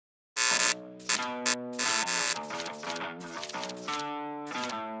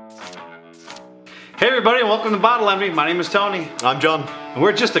Hey everybody, and welcome to Bottle Envy. My name is Tony. I'm John. And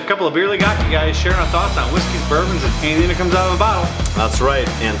we're just a couple of beerly gotcha guys sharing our thoughts on whiskeys, bourbons, and anything that comes out of a bottle. That's right,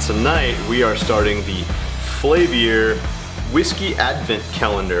 and tonight we are starting the Flaviar Whiskey Advent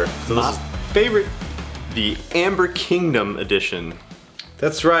Calendar. So this is favorite. the Amber Kingdom edition.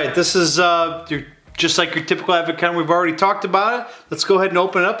 That's right. This is just like your typical Advent calendar. We've already talked about it. Let's go ahead and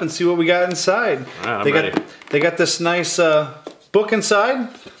open it up and see what we got inside. All right, I'm ready. They got this nice book inside.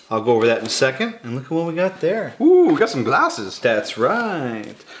 I'll go over that in a second. And look at what we got there. Ooh, we got some glasses. That's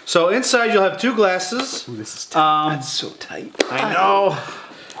right. So inside you'll have two glasses. Ooh, this is tight. That's so tight. I know.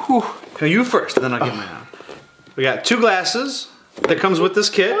 Whew. Go you first, then I'll get mine out. We got two glasses that comes with this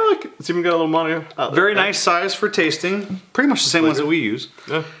kit. Look, it's even got a little monitor. Very nice size for tasting. Pretty much the same ones that we use.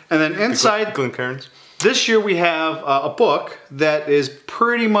 Yeah. And then inside, Glencairns. this year we have a book that is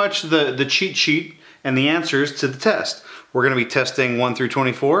pretty much the cheat sheet and the answers to the test. We're going to be testing 1 through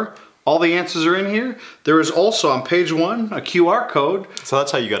 24. All the answers are in here. There is also on page 1 a QR code. So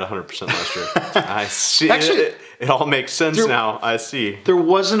that's how you got 100% last year. I see. Actually, it all makes sense now. I see. There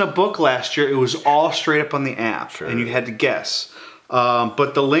wasn't a book last year. It was all straight up on the app, Sure. and you had to guess.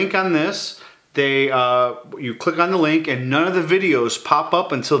 But the link on this, you click on the link, and none of the videos pop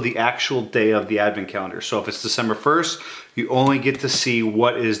up until the actual day of the Advent calendar. So if it's December 1st, you only get to see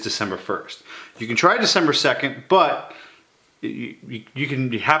what is December 1st. You can try December 2nd, but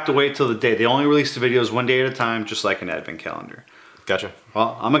you have to wait till the day. They only release the videos one day at a time, just like an Advent calendar. Gotcha.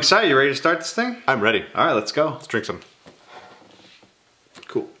 Well, I'm excited. You ready to start this thing? I'm ready. All right, let's go. Let's drink some.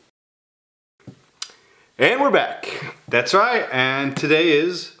 Cool. And we're back. That's right. And today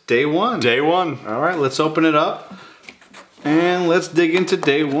is day 1. Day 1. All right, let's open it up and let's dig into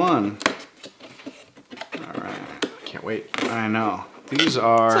day 1. All right. Can't wait. I know. These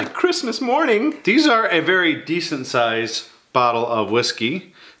are... It's like Christmas morning. These are a very decent size bottle of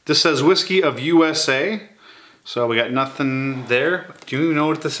whiskey. This says Whiskey of USA. So we got nothing there. Do you even know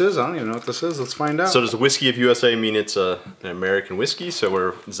what this is? I don't even know what this is. Let's find out. So does the Whiskey of USA mean it's an American whiskey?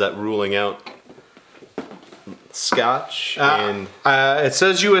 So is that ruling out Scotch and... it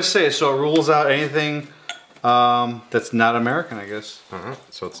says USA, so it rules out anything that's not American, I guess.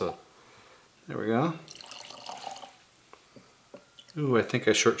 So it's a... There we go. Ooh, I think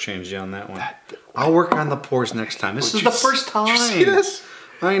I shortchanged you on that one. I'll work on the pours next time. This is the first time. Did you see this?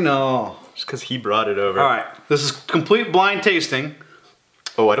 I know. Just because he brought it over. All right, this is complete blind tasting.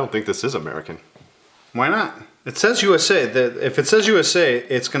 Oh, I don't think this is American. Why not? It says USA. If it says USA,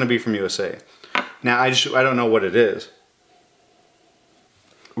 it's going to be from USA. Now, I don't know what it is.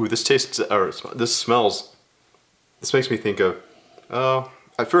 Ooh, this tastes, or this smells, this makes me think of,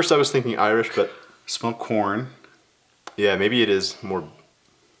 at first I was thinking Irish, but... Smell corn. Yeah, maybe it is more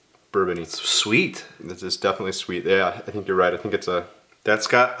bourbon-y. It's sweet. It's definitely sweet. Yeah, I think you're right. I think it's a... That's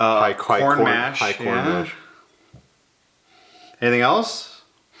got corn mash. High corn mash. Anything else?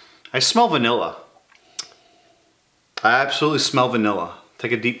 I smell vanilla. I absolutely smell vanilla.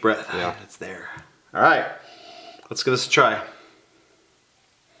 Take a deep breath. Yeah. It's there. All right. Let's give this a try.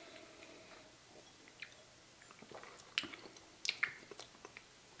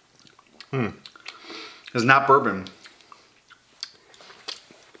 It's not bourbon.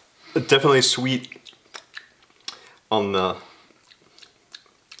 Definitely sweet on the...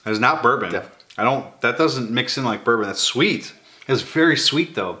 It's not bourbon. Yeah. That doesn't mix in like bourbon. That's sweet. It's very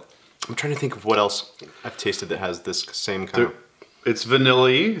sweet though. I'm trying to think of what else I've tasted that has this same kind of... It's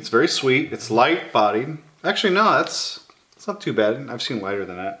vanilla-y. It's very sweet. It's light bodied. Actually, no, it's not too bad. I've seen lighter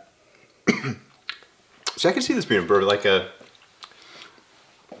than that. So I can see this being a bourbon, like a...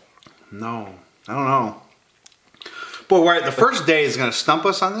 No, I don't know. Boy, the first day is going to stump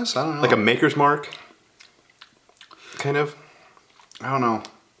us on this? I don't know. Like a Maker's Mark? Kind of? I don't know.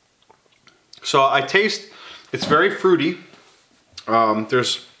 So I taste, it's very fruity.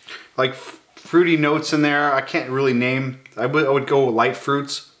 There's like fruity notes in there. I can't really name. I would go light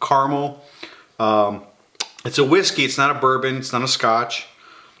fruits, caramel. It's a whiskey. It's not a bourbon. It's not a Scotch.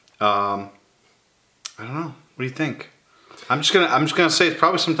 I don't know. What do you think? I'm just gonna say it's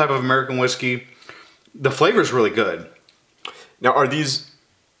probably some type of American whiskey. The flavor is really good. Now, are these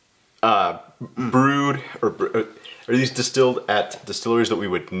brewed or are these distilled at distilleries that we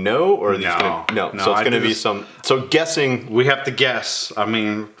would know, or are these no? So it's going to be some. So guessing, we have to guess. I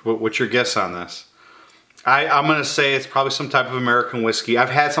mean, what's your guess on this? I'm going to say it's probably some type of American whiskey.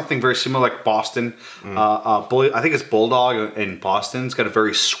 I've had something very similar, like Boston. I think it's Bulldog in Boston. It's got a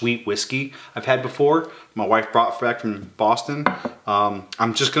very sweet whiskey I've had before. My wife brought back from Boston.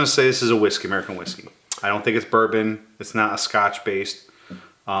 I'm just going to say this is a whiskey, American whiskey. I don't think it's bourbon. It's not a Scotch based.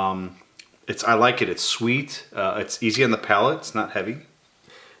 I like it. It's sweet. It's easy on the palate. It's not heavy.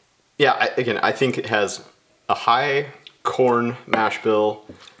 Yeah, I think it has a high corn mash bill.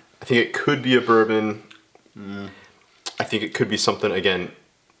 I think it could be a bourbon. I think it could be something, again,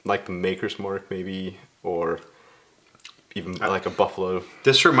 like the Maker's Mark maybe, or even like a Buffalo.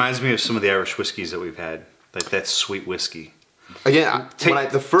 This reminds me of some of the Irish whiskeys that we've had. Like that sweet whiskey. Again, take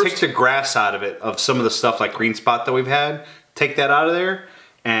the grass out of it, of some of the stuff like Green Spot that we've had. Take that out of there,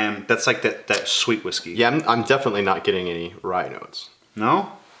 and that's like that sweet whiskey. Yeah, I'm definitely not getting any rye notes.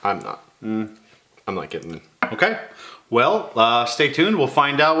 No? I'm not. I'm not getting... Okay. Well, stay tuned. We'll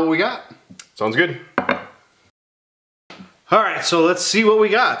find out what we got. Sounds good. All right, so let's see what we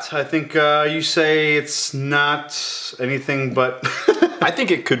got. I think you say it's not anything but... I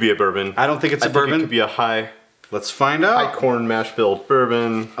think it could be a bourbon. I don't think it's a bourbon. I think it could be a high... Let's find out. High corn mash bill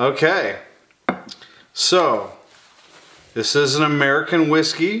bourbon. Okay. So, this is an American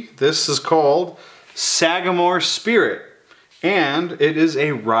whiskey. This is called Sagamore Spirit. And it is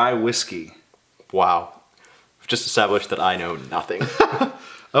a rye whiskey. Wow. I've just established that I know nothing.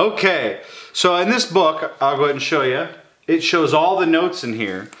 Okay. So in this book, I'll go ahead and show you. It shows all the notes in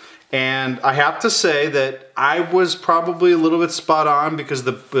here. And I have to say that I was probably a little bit spot on because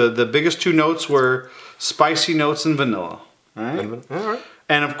the biggest two notes were spicy notes and vanilla. All right. All right.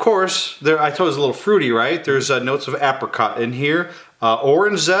 And of course, I told you it was a little fruity, right? There's notes of apricot in here,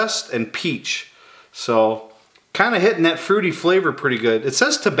 orange zest, and peach. So kind of hitting that fruity flavor pretty good. It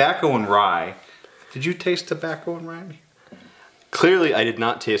says tobacco and rye. Did you taste tobacco and rye? Clearly, I did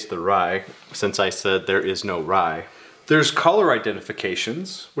not taste the rye since I said there is no rye. There's color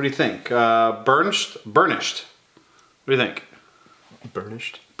identifications. What do you think? Burnished? What do you think?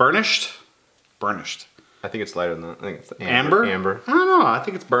 Burnished? Burnished? Burnished. I think it's lighter than that. I think it's amber. Amber. I don't know. I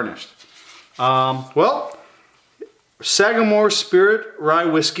think it's burnished. Well, Sagamore Spirit Rye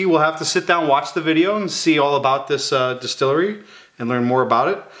Whiskey. We'll have to sit down, watch the video, and see all about this distillery and learn more about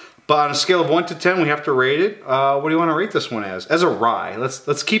it. But on a scale of 1 to 10, we have to rate it. What do you want to rate this one as? As a rye.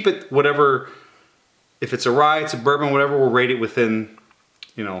 Let's keep it whatever. If it's a rye, it's a bourbon, whatever. We'll rate it within,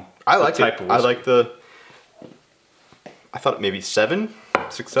 you know. I like the type it. Of whiskey. I like the. I thought maybe 7,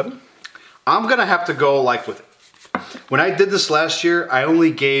 6, 7. I'm gonna have to go like with. When I did this last year, I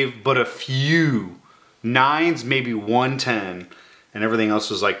only gave but a few 9s, maybe 1 10, and everything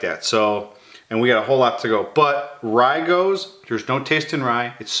else was like that. So, and we got a whole lot to go. But rye goes. There's no taste in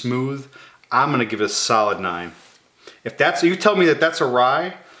rye. It's smooth. I'm gonna give it a solid 9. If you tell me that that's a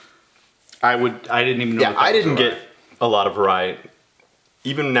rye, I didn't even know. Yeah, I didn't get a lot of rye.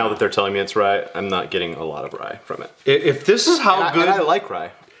 Even now that they're telling me it's rye, I'm not getting a lot of rye from it. If this is how good, I like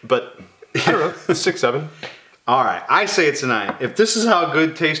rye, but I don't know, 6, 7. All right, I say it's a 9. If this is how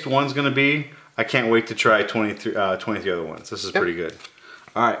good taste one's gonna be, I can't wait to try 23 other ones. This is pretty good.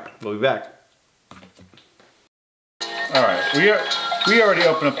 All right, we'll be back. All right, we already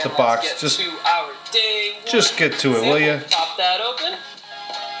opened up the box. Just get to it, will you? Pop that open.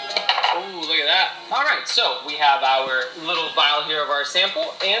 Oh, look at that. All right, so we have our little vial here of our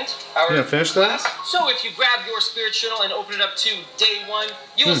sample and our You gonna finish that? glass. So if you grab your spirit journal and open it up to day 1,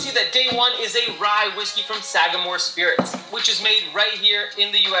 you will see that day 1 is a rye whiskey from Sagamore Spirits, which is made right here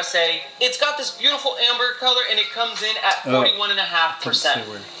in the USA. It's got this beautiful amber color and it comes in at 41.5%.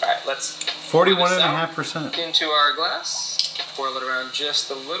 All right, let's 41.5% into our glass. Swirl it around just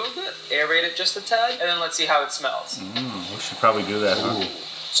a little bit, aerate it just a tad, and then let's see how it smells. We should probably do that, huh?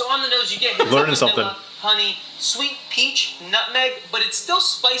 So on the nose, you get hints Learning of something. vanilla, honey, sweet peach, nutmeg, but it's still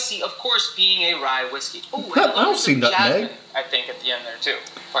spicy, of course, being a rye whiskey. Ooh, and I don't see nutmeg. jasmine, I think, at the end there too.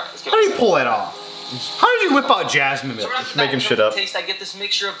 All right, let's give How it do a you sip. pull that off? How did you whip out jasmine? So right off the making bat, shit in up. Taste, I get this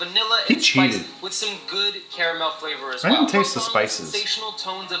mixture of vanilla He and spice cheated. with some good caramel flavor as I well. didn't taste the Both spices. Sensational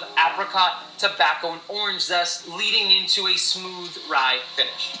tones of apricot, tobacco, and orange zest, leading into a smooth rye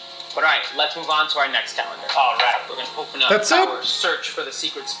finish. But all right, let's move on to our next calendar. All right, we're going to open up That's it? our search for the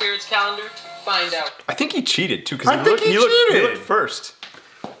Secret Spirits calendar. Find out. I think he cheated too, because I think he cheated. you looked first.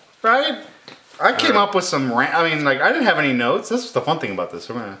 Right? I came up with some I mean, like, I didn't have any notes. This is the fun thing about this.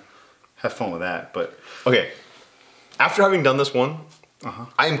 We're going to have fun with that. But Okay, after having done this one,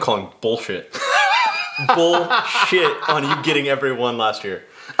 I am calling bullshit. Bullshit on you getting every one last year.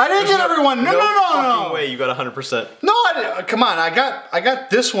 I didn't get everyone. No, fucking way you got 100%. No, I didn't. Come on. I got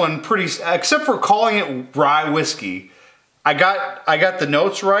this one pretty, except for calling it rye whiskey. I got the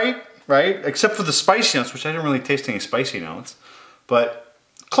notes right? Except for the spicy notes, which I didn't really taste any spicy notes. But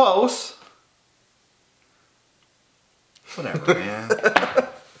close. Whatever, man.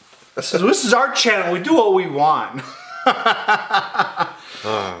 This is our channel. We do what we want.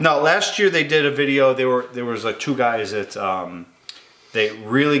 No, last year they did a video. There was like 2 guys at They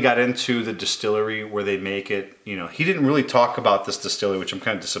really got into the distillery where they make it. You know, he didn't really talk about this distillery, which I'm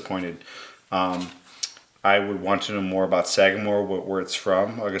kind of disappointed. I would want to know more about Sagamore, where it's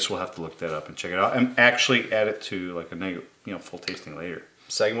from. I guess we'll have to look that up and check it out, and actually add it to like a full tasting later.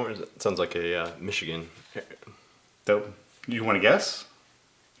 Sagamore sounds like a Michigan. You want to guess?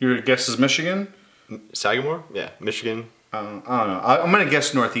 Your guess is Michigan? Sagamore? Yeah, Michigan. I don't know. I'm gonna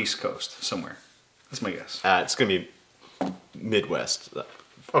guess northeast coast somewhere. That's my guess. It's gonna be Midwest.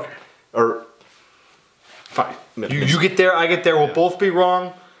 Okay. Or fine. You get there, I get there. We'll both be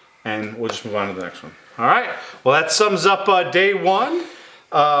wrong, and we'll just move on to the next one. All right. Well, that sums up day one.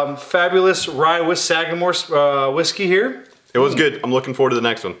 Fabulous rye with Sagamore whiskey here. It was good. I'm looking forward to the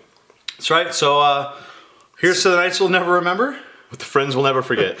next one. That's right. So here's to the nights we'll never remember. With the friends we'll never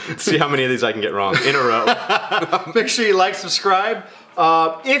forget. See how many of these I can get wrong in a row. Make sure you like, subscribe.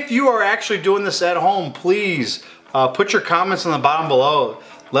 If you are actually doing this at home, please put your comments on the bottom below.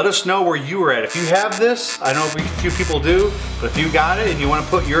 Let us know where you were at. If you have this, I know a few people do, but if you got it and you want to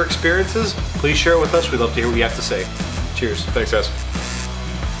put your experiences, please share it with us. We'd love to hear what you have to say. Cheers. Thanks, guys.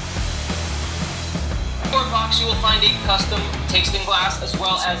 In your box, you will find a custom tasting glass as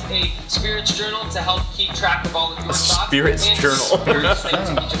well as a spirits journal to help keep track of all of your thoughts. Spirits and journal. Spirits linked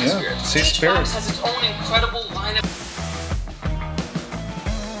to each of the spirits. See, Each spirits. box has its own incredible lineup.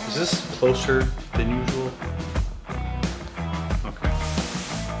 Is this closer than usual? Okay.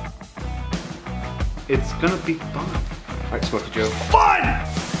 It's gonna be fun. All right, Smokey Joe. Fun!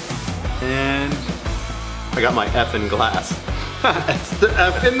 And I got my F in glass. it's the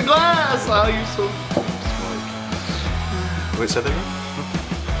F in the glass. Oh, you so smart. Wait, said that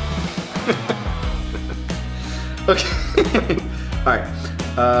Okay. All right.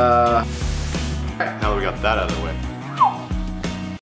 Now that we got that out of the way.